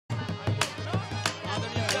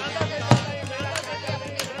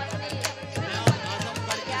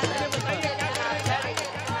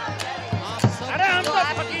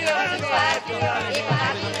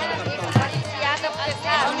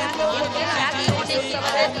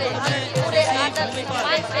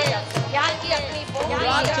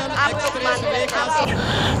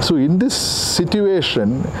So in this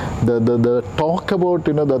situation, the talk about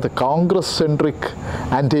the Congress-centric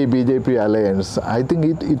anti-BJP alliance, I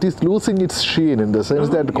think it is losing its sheen in the sense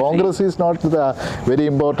that Congress is not the very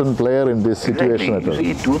important player in this situation at all.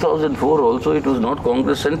 See, 2004 also it was not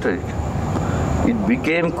Congress-centric. It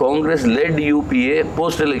became Congress-led UPA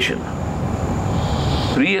post-election.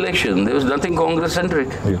 Pre-election, there was nothing Congress-centric.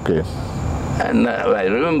 Okay. And I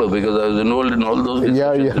remember because I was involved in all those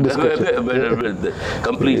discussions.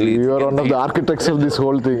 Completely. You are one of the architects of this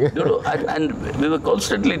whole thing. And we were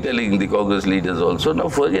constantly telling the Congress leaders also, now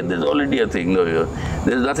forget there's already a thing. No,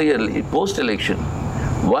 there's nothing else. Post-election,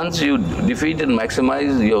 once you defeat and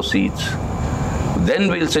maximize your seats,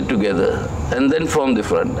 then we'll sit together and then form the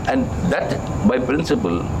front. And that, by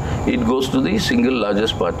principle, it goes to the single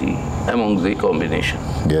largest party among the combination.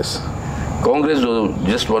 Yes. Congress was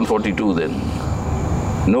just 142 then.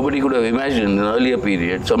 Nobody could have imagined in an earlier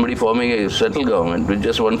period somebody forming a settled government with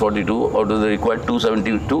just 142 out of the required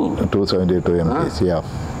 272. 272 MPs, yeah.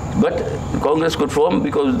 But Congress could form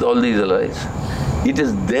because of all these allies. It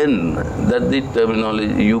is then that the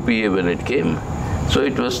terminology UPA when it came. So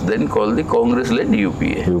it was then called the Congress-led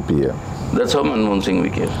UPA. UPA. That's how Manmohan Singh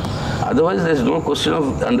became. Otherwise, there's no question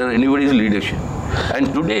of under anybody's leadership.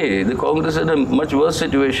 And today, the Congress is in a much worse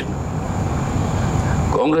situation.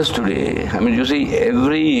 Congress today, I mean, you see,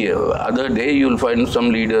 every other day you'll find some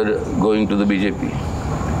leader going to the BJP.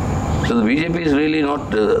 So the BJP is really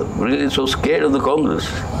not really so scared of the Congress.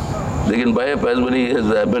 They can buy up as many as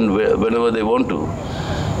happen whenever they want to.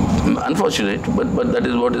 Unfortunate, but that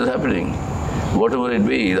is what is happening. Whatever it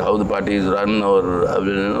be, how the party is run, or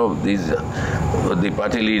the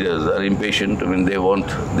party leaders are impatient. I mean, they want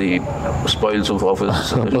the spoils of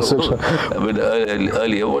office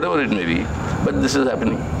earlier, whatever it may be. But this is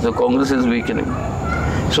happening. So Congress is weakening.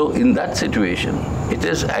 So in that situation, it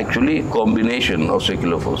is actually a combination of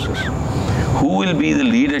secular forces. Who will be the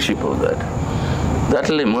leadership of that? That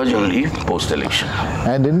will emerge only post-election.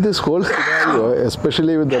 And in this whole scenario,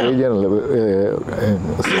 especially with the regional,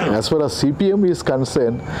 as far as CPM is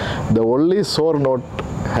concerned, the only sore note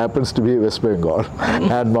happens to be West Bengal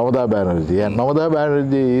and Mamata Banerjee. And Mamata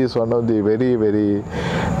Banerjee is one of the very, very,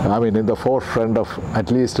 I mean, in the forefront of,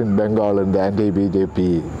 at least in Bengal, in the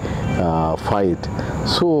anti-BJP fight.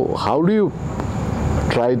 So how do you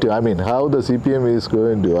try to, I mean, how the CPM is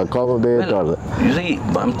going to accommodate? Well, you see,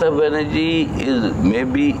 Mamata Banerjee is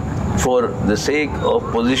maybe for the sake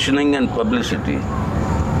of positioning and publicity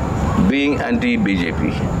being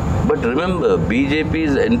anti-BJP. But remember,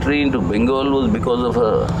 BJP's entry into Bengal was because of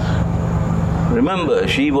her. Remember,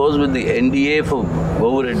 she was with the NDA for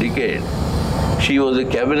over a decade. She was a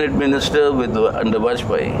cabinet minister under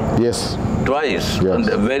Vajpayee. Yes. Twice, yes.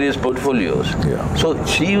 Under various portfolios. Yeah. So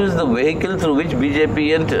she was the vehicle through which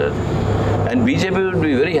BJP entered. And BJP would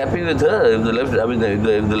be very happy with her if the left, I mean, if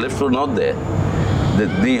the left were not there.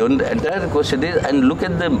 The entire question is, and look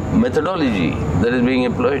at the methodology that is being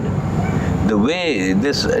employed. The way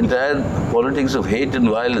this entire politics of hate and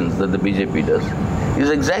violence that the BJP does is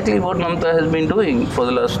exactly what Mamata has been doing for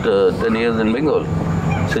the last 10 years in Bengal,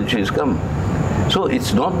 since she's come. So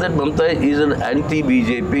it's not that Mamata is an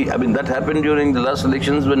anti-BJP. I mean, that happened during the last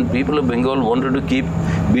elections when people of Bengal wanted to keep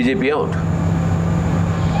BJP out.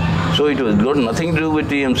 So it was got nothing to do with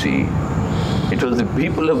TMC. It was the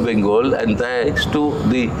people of Bengal, and thanks to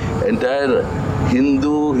the entire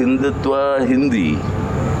Hindutva, Hindi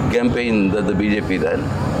campaign that the BJP ran,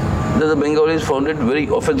 that the Bengalis found it very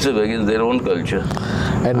offensive against their own culture.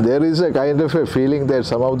 And there is a kind of a feeling that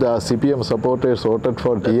some of the CPM supporters voted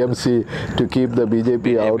for TMC to keep the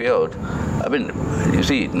BJP out. I mean, you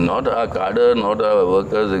see, not our cadre, not our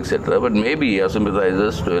workers, etc., but maybe our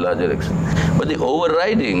sympathizers to a larger extent. But the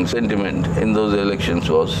overriding sentiment in those elections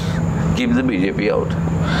was keep the BJP out.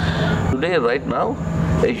 Today, right now,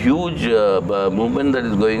 a huge movement that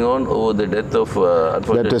is going on over the death of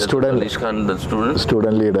student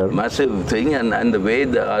leader. Massive thing, and the way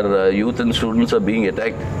our youth and students are being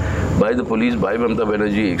attacked by the police, by Mamata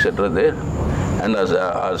Banerjee, etc. there. And as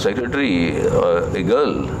our secretary, a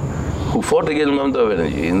girl who fought against Mamata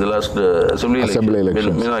Banerjee in the last assembly election,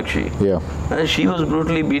 Meenakshi. Yeah. And she was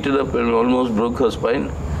brutally beaten up and almost broke her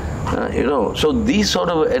spine. So these sort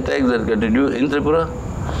of attacks that continue in Tripura.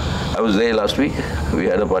 I was there last week. We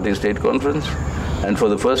had a party state conference, and for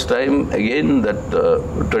the first time, again, that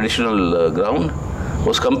traditional ground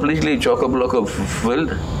was completely chock-a-block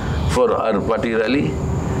filled for our party rally.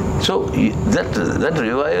 So that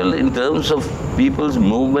revival in terms of people's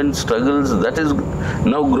movement, struggles, that is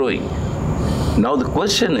now growing. Now the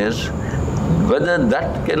question is, whether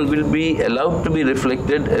that will be allowed to be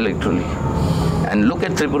reflected electorally. And look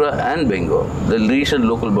at Tripura and Bengal, the recent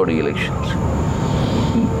local body elections.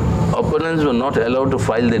 Opponents were not allowed to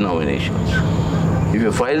file their nominations. If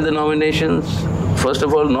you file the nominations, first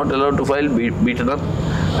of all, not allowed to file, beaten up,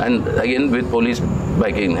 and again with police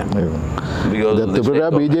backing them. Because the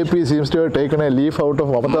Tripura BJP seems to have taken a leaf out of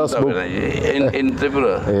Mamata's book. In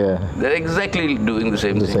Tripura, they're exactly doing the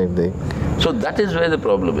same thing. So that is where the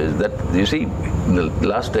problem is. That you see, in the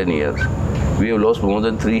last 10 years, we have lost more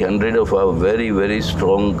than 300 of our very, very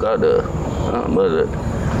strong cadre.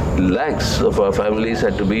 Lakhs of our families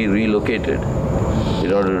had to be relocated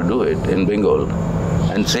in order to do it in Bengal.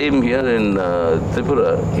 And same here in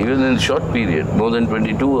Tripura, even in a short period, more than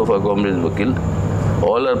 22 of our comrades were killed.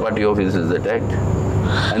 All our party offices attacked.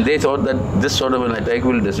 And they thought that this sort of an attack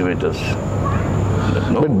will decimate us.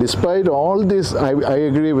 No. But despite all this, I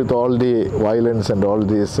agree with all the violence and all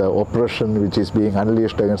this oppression which is being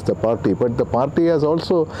unleashed against the party. But the party has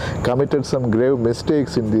also committed some grave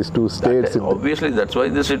mistakes in these two states. Obviously, that's why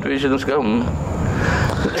the situation has come.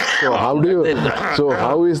 So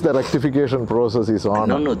how is the rectification process is on?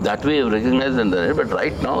 No, that we have recognized and done it, but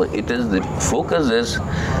right now the focus is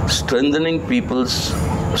strengthening people's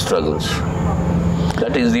struggles.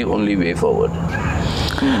 That is the only way forward.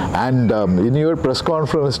 And in your press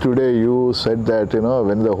conference today, you said that,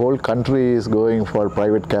 when the whole country is going for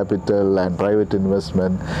private capital and private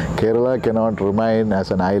investment, Kerala cannot remain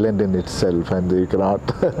as an island in itself, and you cannot.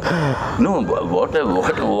 No, what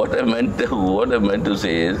I meant to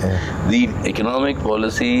say is the economic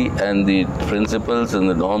policy and the principles and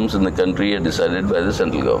the norms in the country are decided by the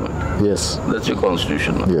central government. Yes. That's your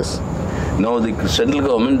constitution. Yes. Now the central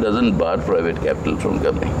government doesn't bar private capital from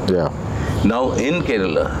coming. Yeah. Now in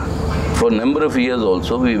Kerala, for a number of years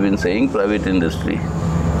also, we've been saying private industry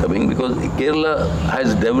coming because Kerala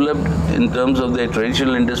has developed in terms of their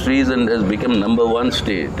traditional industries and has become #1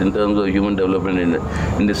 state in terms of human development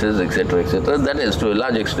indices, etc., etc. That is to a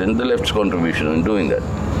large extent the left's contribution in doing that.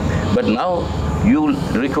 But now you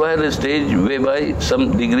require a stage whereby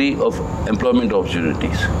some degree of employment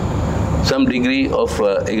opportunities, some degree of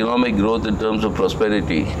economic growth in terms of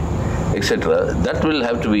prosperity, etc. That will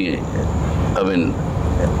have to be,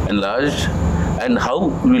 enlarged. And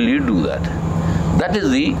how will you do that? That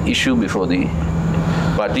is the issue before the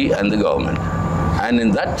party and the government. And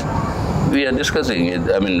in that, we are discussing it.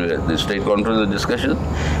 The state conference discussion,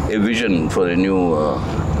 a vision for a new.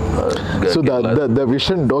 So the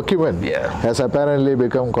vision document has apparently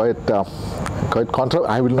become quite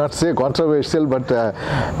I will not say controversial, but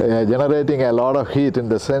generating a lot of heat in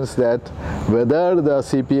the sense that whether the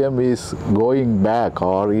CPM is going back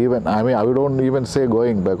or even, I don't even say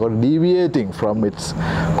going back, or deviating from its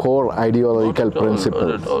core ideological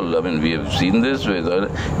principles. Not at all. We have seen this.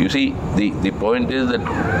 You see, the point is that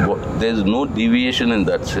there is no deviation in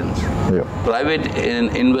that sense. Yeah. Private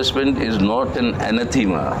investment is not an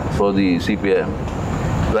anathema for the CPIM.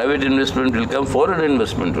 Private investment will come, foreign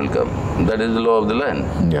investment will come. That is the law of the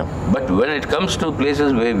land. Yeah. But when it comes to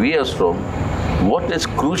places where we are strong, what is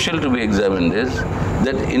crucial to be examined is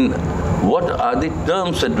that what are the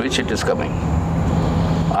terms at which it is coming?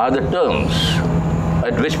 Are the terms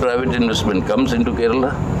at which private investment comes into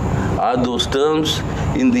Kerala? Are those terms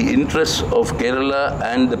in the interests of Kerala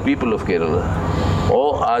and the people of Kerala?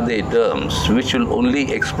 Or are they terms which will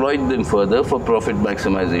only exploit them further for profit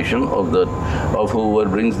maximization of whoever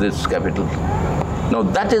brings this capital? Now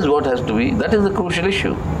that is what has to be, that is the crucial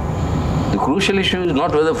issue. The crucial issue is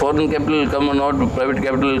not whether foreign capital will come or not, private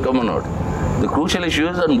capital will come or not. The crucial issue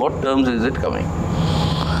is on what terms is it coming.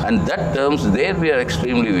 And that terms, there we are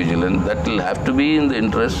extremely vigilant. That will have to be in the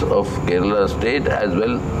interest of Kerala state as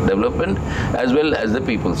well, development, as well as the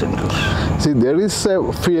people's interest. See, there is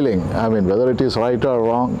a feeling, whether it is right or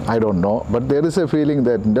wrong, I don't know, but there is a feeling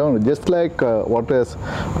that, just like what was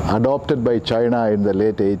adopted by China in the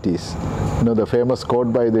late 80s, the famous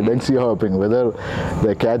quote by the Deng Xiaoping, whether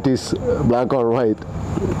the cat is black or white,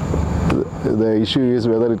 the issue is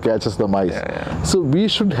whether it catches the mice. So we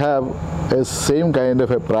should have a same kind of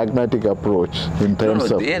a pragmatic approach in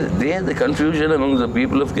terms of... There the confusion among the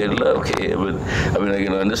people of Kerala, okay, I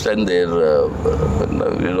can understand their,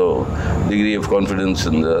 degree of confidence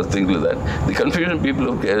and things like that. The confusion of people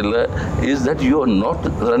of Kerala is that you are not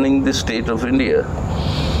running the state of India.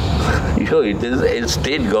 It is a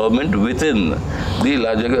state government within the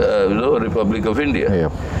larger Republic of India. Yeah.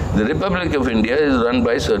 The Republic of India is run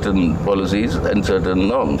by certain policies and certain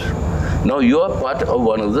norms. Now you are part of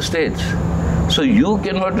one of the states. So you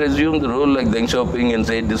cannot resume the role like Deng Xiaoping and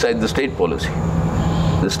say, decide the state policy.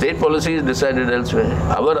 The state policy is decided elsewhere.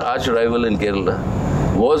 Our arch rival in Kerala,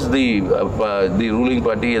 was the ruling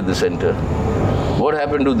party at the center. What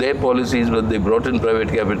happened to their policies when they brought in private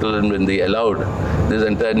capital and when they allowed this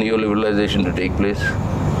entire neoliberalization to take place?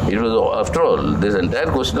 It was, after all, this entire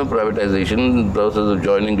question of privatization, process of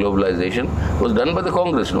joining globalization, was done by the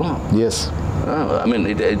Congress, no? Yes. I mean,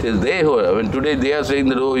 it is they who are, I mean, today they are saying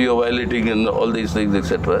that, oh, you're violating and all these things,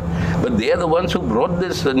 etc. But they are the ones who brought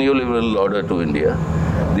this neoliberal order to India.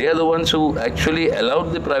 They are the ones who actually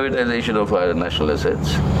allowed the privatization of our national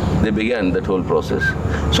assets. They began that whole process.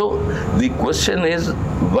 So the question is,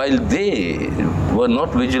 while they were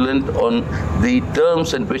not vigilant on the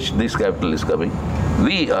terms in which this capital is coming,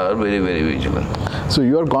 we are very, very vigilant. So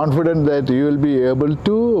you are confident that you will be able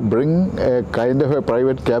to bring a kind of a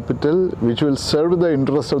private capital which will serve the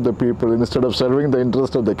interest of the people instead of serving the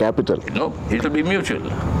interest of the capital? No, it will be mutual.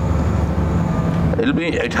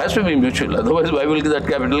 It has to be mutual. Otherwise, why will that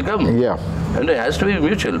capital come? Yeah. And it has to be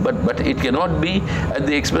mutual, but it cannot be at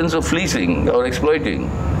the expense of fleecing or exploiting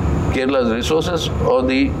Kerala's resources or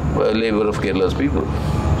the labor of Kerala's people.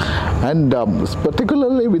 And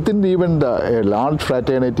particularly within even a large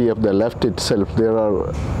fraternity of the left itself, there are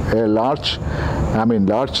a large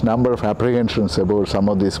number of apprehensions about some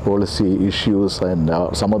of these policy issues and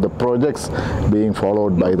some of the projects being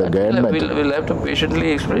followed by the government. We'll have to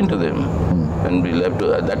patiently explain to them, and we'll have to.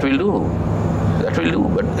 That will do. That will do.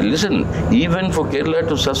 But listen, even for Kerala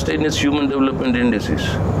to sustain its human development indices,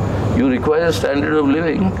 you require a standard of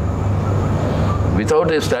living.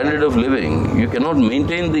 Without a standard of living, you cannot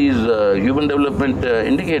maintain these human development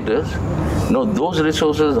indicators. Now, those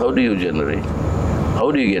resources, how do you generate?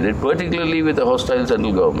 How do you get it? Particularly with a hostile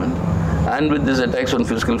central government and with these attacks on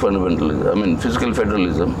fiscal fundamentalism, fiscal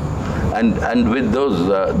federalism, and with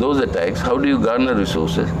those attacks, how do you garner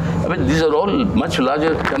resources? These are all much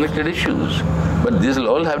larger connected issues, but these will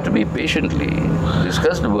all have to be patiently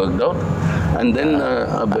discussed, worked out, and then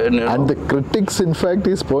and the critics, in fact,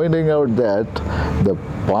 is pointing out that the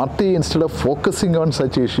party, instead of focusing on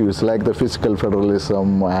such issues like the fiscal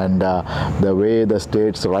federalism and the way the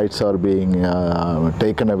states' rights are being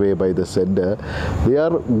taken away by the center, they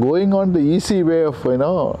are going on the easy way of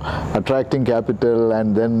attracting capital,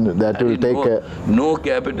 and then that will take no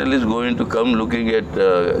capital is going to come looking at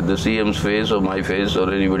the CM's face or my face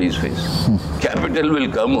or anybody's face. Capital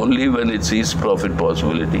will come only when it sees profit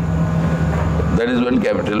possibility. That is when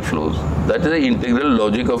capital flows. That is the integral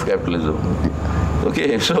logic of capitalism.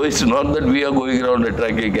 Okay, so it's not that we are going around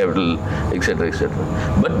attracting capital, etc., etc.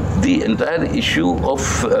 But the entire issue of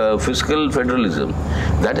fiscal federalism,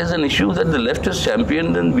 that is an issue that the left has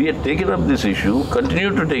championed, and we have taken up this issue,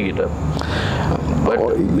 continue to take it up.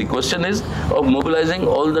 But the question is of mobilizing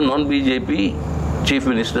all the non-BJP chief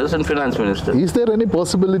ministers and finance ministers. Is there any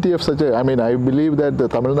possibility of such a, I believe that the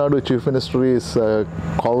Tamil Nadu chief minister is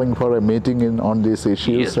calling for a meeting on these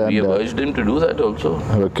issues. Yes, we have urged him to do that also.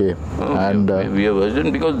 Okay. We have urged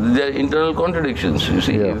him because there are internal contradictions. You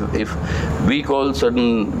see, if we call,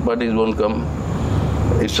 certain parties won't come.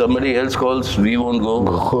 If somebody else calls, we won't go.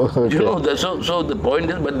 Okay. So the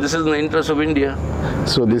point is, but this is in the interest of India.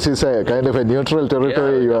 So this is a kind of a neutral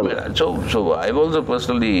territory. So I've also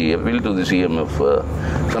personally appealed to the CM of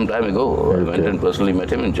some time ago. Okay. I went and personally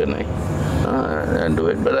met him in Chennai and do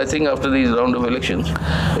it. But I think after these round of elections,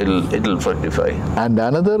 it'll fructify. And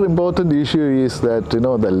another important issue is that the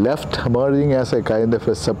left emerging as a kind of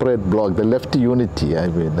a separate bloc, the left unity.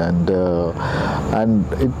 On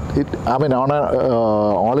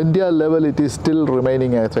a all India level, it is still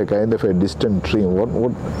remaining as a kind of a distant dream.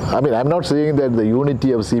 I'm not saying that the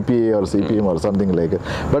unity of CPA or CPM or something like it,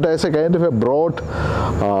 but as a kind of a broad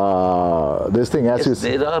this thing.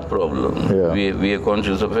 There are problems. Yeah. We are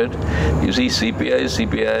conscious of it. You see, CPI,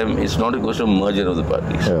 CPIM, it's not a question of merger of the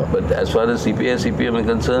parties. Yeah. But as far as CPI, CPM are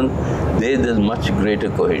concerned, there's much greater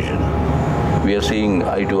cohesion. We are seeing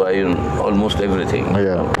eye to eye on almost everything,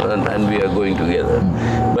 and we are going together.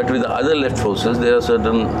 But with the other left forces, there are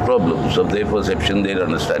certain problems of their perception, their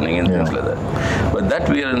understanding, and things like that. But that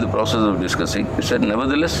we are in the process of discussing. We said,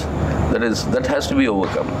 nevertheless, that has to be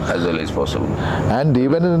overcome as early as possible. And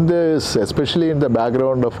even in this, especially in the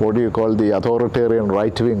background of what you call the authoritarian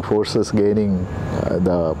right-wing forces gaining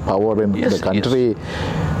the power in the country,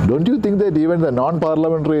 don't you think that even the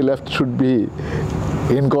non-parliamentary left should be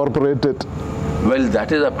incorporated? Well,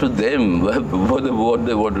 that is up to them, what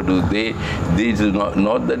they want to do. They it is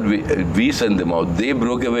not that we send them out. They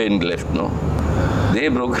broke away and left, no? They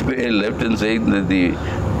broke away and left and saying that the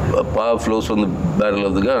power flows from the barrel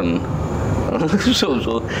of the gun.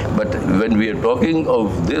 But when we are talking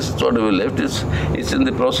of this sort of a left, it's in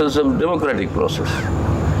the process of democratic process.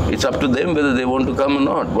 It's up to them whether they want to come or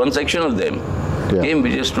not, one section of them. Yeah.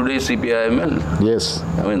 which is today CPIM. Yes.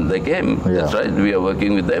 I mean, they came. Yeah. That's right. We are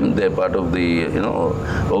working with them. They're part of the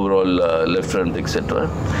overall left front, etc.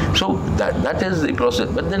 So that is the process.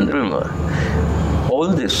 But then remember, all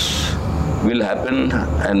this will happen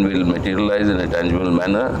and will materialize in a tangible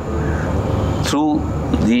manner through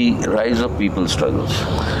the rise of people's struggles.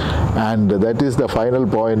 And that is the final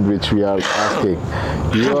point which we are asking.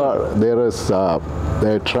 There is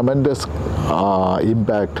a tremendous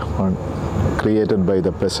impact created by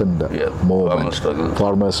the peasant movement,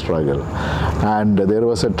 farmer struggle. And there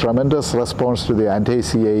was a tremendous response to the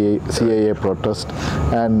anti-CAA protest.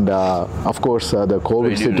 And of course, the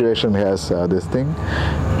COVID situation has this thing.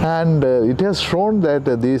 And it has shown that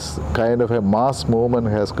this kind of a mass movement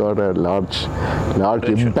has got a large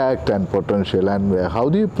impact and potential. And how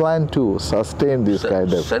do you plan to sustain this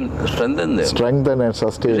kind of strengthen them? Strengthen and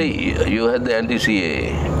sustain. See, you had the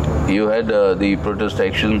anti-CAA, you had the protest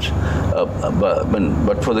actions,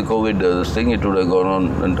 but for the COVID this thing, it would have gone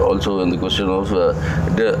on, and also in the question of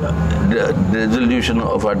the resolution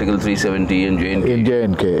of Article 370 in J&K. In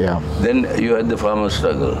J&K, yeah. Then you had the farmer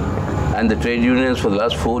struggle. And the trade unions for the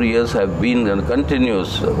last 4 years have been in a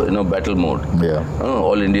continuous, battle mode. Yeah.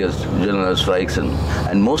 All India's general strikes,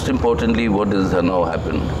 and most importantly, what has now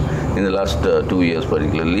happened in the last 2 years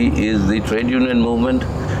particularly is the trade union movement,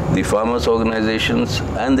 the farmers' organizations,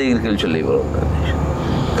 and the agricultural labor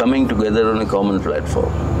organization coming together on a common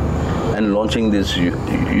platform and launching this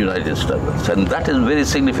united struggles. And that is very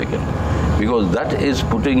significant because that is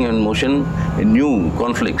putting in motion new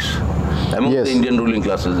conflicts among the Indian ruling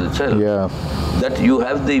classes itself. Yeah. That you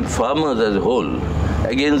have the farmers as a whole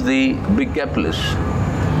against the big capitalists.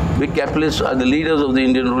 Big capitalists are the leaders of the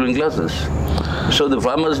Indian ruling classes. So the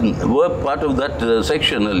farmers were part of that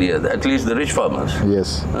section earlier, at least the rich farmers.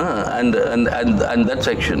 Yes. And that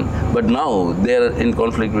section. But now they are in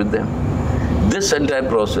conflict with them. This entire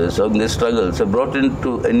process of the struggles have brought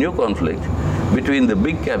into a new conflict between the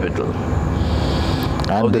big capital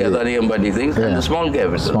of the Adani Ambani things and the small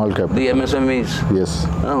capital, the MSMEs,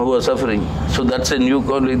 who are suffering. So that's a new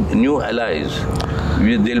conflict, new allies.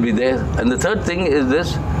 They'll be there. And the third thing is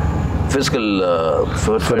this fiscal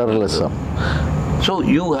federalism. So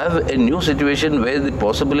you have a new situation where the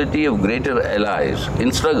possibility of greater allies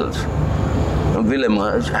in struggles will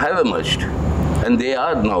emerge, have emerged. And they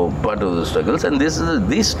are now part of the struggles, and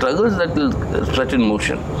these struggles that will set in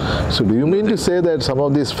motion. So do you mean to say that some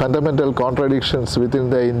of these fundamental contradictions within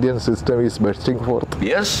the Indian system is bursting forth?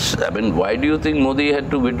 Yes. I mean, why do you think Modi had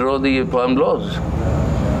to withdraw the farm laws?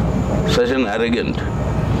 Such an arrogant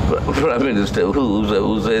Prime Minister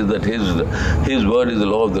who says that his word is the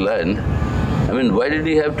law of the land. I mean, why did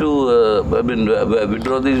he have to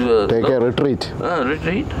withdraw these Take a retreat.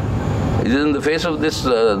 Retreat? It is in the face of this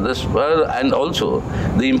and also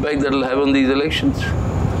the impact that will have on these elections.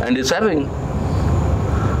 And it's having.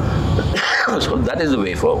 So that is the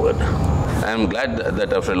way forward. I'm glad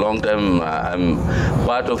that after a long time I'm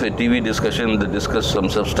part of a TV discussion that discussed some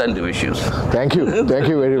substantive issues. Thank you. Thank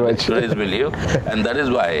you very much. Praise be you. And that is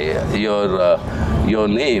why your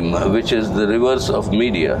name, which is the reverse of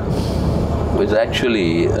media, is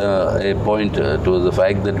actually a pointer to the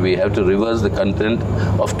fact that we have to reverse the content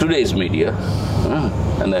of today's media.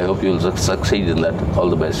 And I hope you will succeed in that. All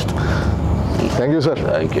the best. Thank you, sir.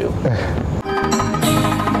 Thank you.